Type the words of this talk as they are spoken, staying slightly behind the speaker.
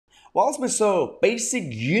Whilst we saw basic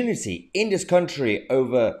unity in this country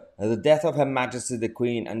over the death of Her Majesty the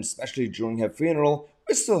Queen, and especially during her funeral,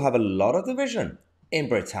 we still have a lot of division. In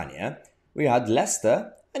Britannia, we had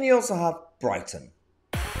Leicester, and you also have Brighton.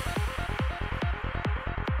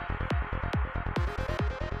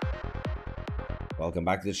 Welcome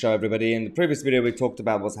back to the show, everybody. In the previous video, we talked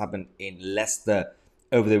about what's happened in Leicester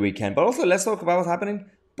over the weekend, but also let's talk about what's happening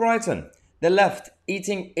in Brighton. The left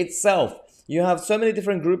eating itself. You have so many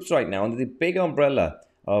different groups right now under the big umbrella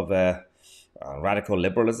of radical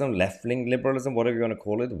liberalism, left-wing liberalism, whatever you want to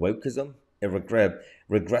call it, wokeism,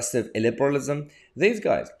 regressive illiberalism. These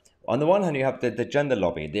guys, on the one hand, you have the gender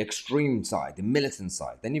lobby, the extreme side, the militant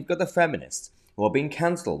side. Then you've got the feminists who are being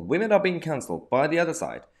cancelled. Women are being cancelled by the other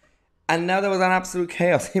side. And now there was an absolute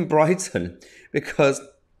chaos in Brighton because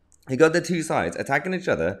you got the two sides attacking each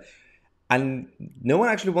other and no one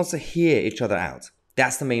actually wants to hear each other out.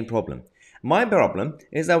 That's the main problem. My problem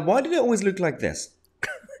is that why did it always look like this?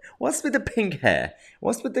 What's with the pink hair?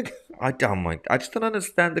 What's with the... I just don't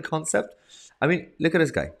understand the concept. I mean, look at this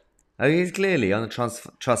guy. I mean, he's clearly on a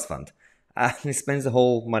trust fund. And he spends the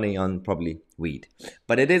whole money on probably weed.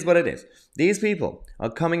 But it is what it is. These people are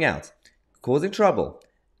coming out, causing trouble.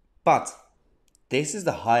 But this is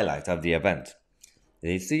the highlight of the event.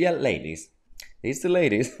 These two ladies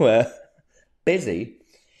were busy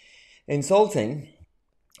insulting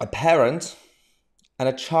a parent and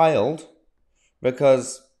a child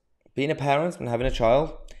because being a parent and having a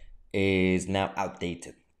child is now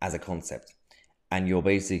outdated as a concept. And you're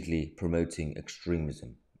basically promoting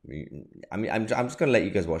extremism. I mean, I'm just going to let you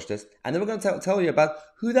guys watch this. And then we're going to tell you about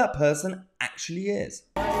who that person actually is.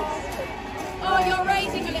 Oh, you're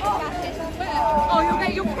raising a little fascist as well. Oh, you'll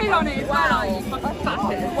get your kid on it as well, you fucking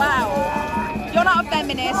fascist. Wow. You're not a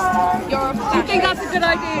feminist, you're a fascist. Do you think that's a good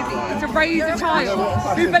idea, to raise a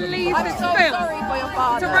child who believes I'm it's so filth? sorry for your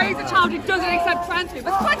father. To raise a child who doesn't accept trans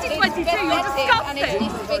people. It's 2022, you're disgusting.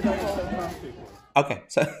 It's despicable. Okay,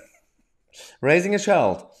 so raising a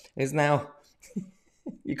child is now...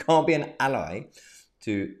 You can't be an ally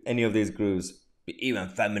to any of these groups, even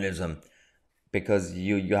feminism, because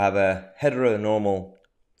you have a heteronormal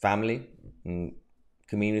family and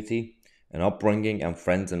community and upbringing and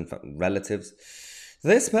friends and relatives.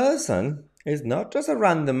 This person is not just a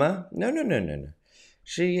randomer. No.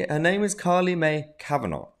 Her name is Carly May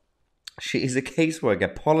Kavanagh. She is a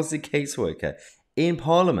caseworker, policy caseworker in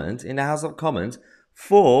Parliament, in the House of Commons,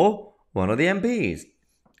 for one of the MPs.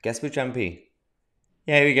 Guess which MP?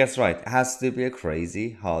 Yeah, you guessed right. It has to be a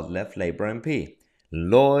crazy hard left Labour MP.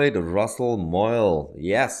 Lloyd Russell Moyle.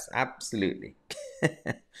 Yes, absolutely.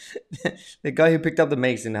 The guy who picked up the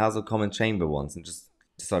mace in the House of Commons chamber once and just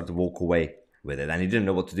decided to walk away with it, and he didn't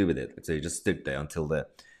know what to do with it, so he just stood there until the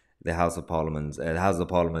House of Parliament,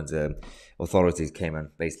 authorities came and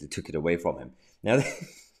basically took it away from him. Now,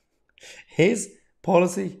 his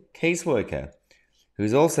policy caseworker, who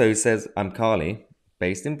says, "I'm Carly,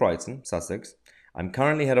 based in Brighton, Sussex. I'm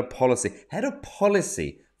currently head of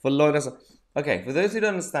policy for Lloyd Russell." Okay, for those who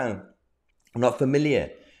don't understand, I'm not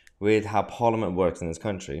familiar with how Parliament works in this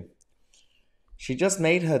country. She just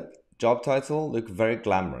made her job title look very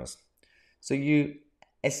glamorous. So you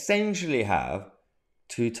essentially have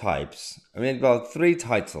two types. I mean, well, three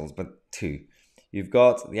titles, but two. You've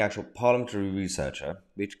got the actual parliamentary researcher,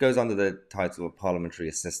 which goes under the title of parliamentary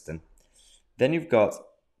assistant. Then you've got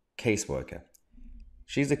caseworker.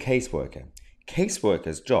 She's a caseworker.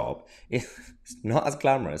 Caseworker's job is not as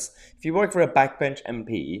glamorous. If you work for a backbench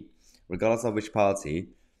MP, regardless of which party,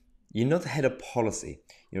 you're not the head of policy.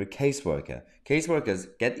 You're a caseworker. Caseworkers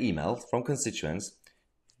get emails from constituents.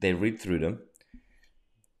 They read through them.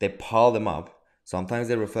 They pile them up. Sometimes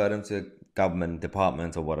they refer them to a government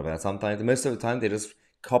department or whatever. Sometimes, most of the time, they just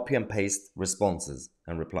copy and paste responses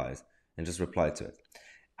and replies and just reply to it.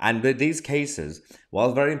 And with these cases,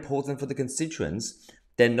 while very important for the constituents,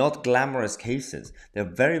 they're not glamorous cases. They're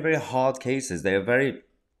very, very hard cases. They are very,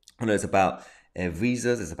 it's about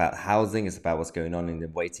visas, it's about housing, it's about what's going on in the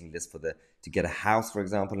waiting list to get a house, for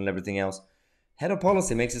example, and everything else. Head of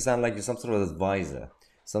policy makes it sound like you're some sort of advisor,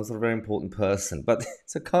 some sort of very important person. But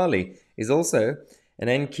so Carly is also an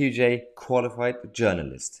NQJ qualified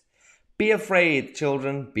journalist. Be afraid,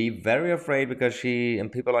 children. Be very afraid, because she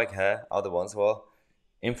and people like her are the ones who are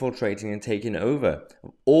infiltrating and taking over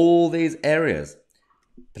all these areas.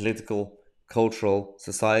 Political, cultural,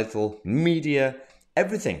 societal, media,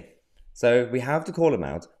 everything. So we have to call them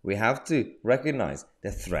out. We have to recognize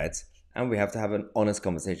their threats, and we have to have an honest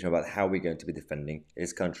conversation about how we're going to be defending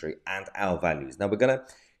this country and our values. Now, we're going to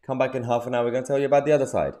come back in half an hour. We're going to tell you about the other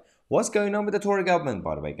side. What's going on with the Tory government,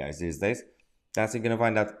 by the way, guys, these days? That's what you're going to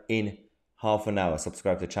find out in half an hour,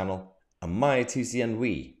 subscribe to the channel. And my Tousi and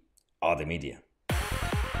we are the media.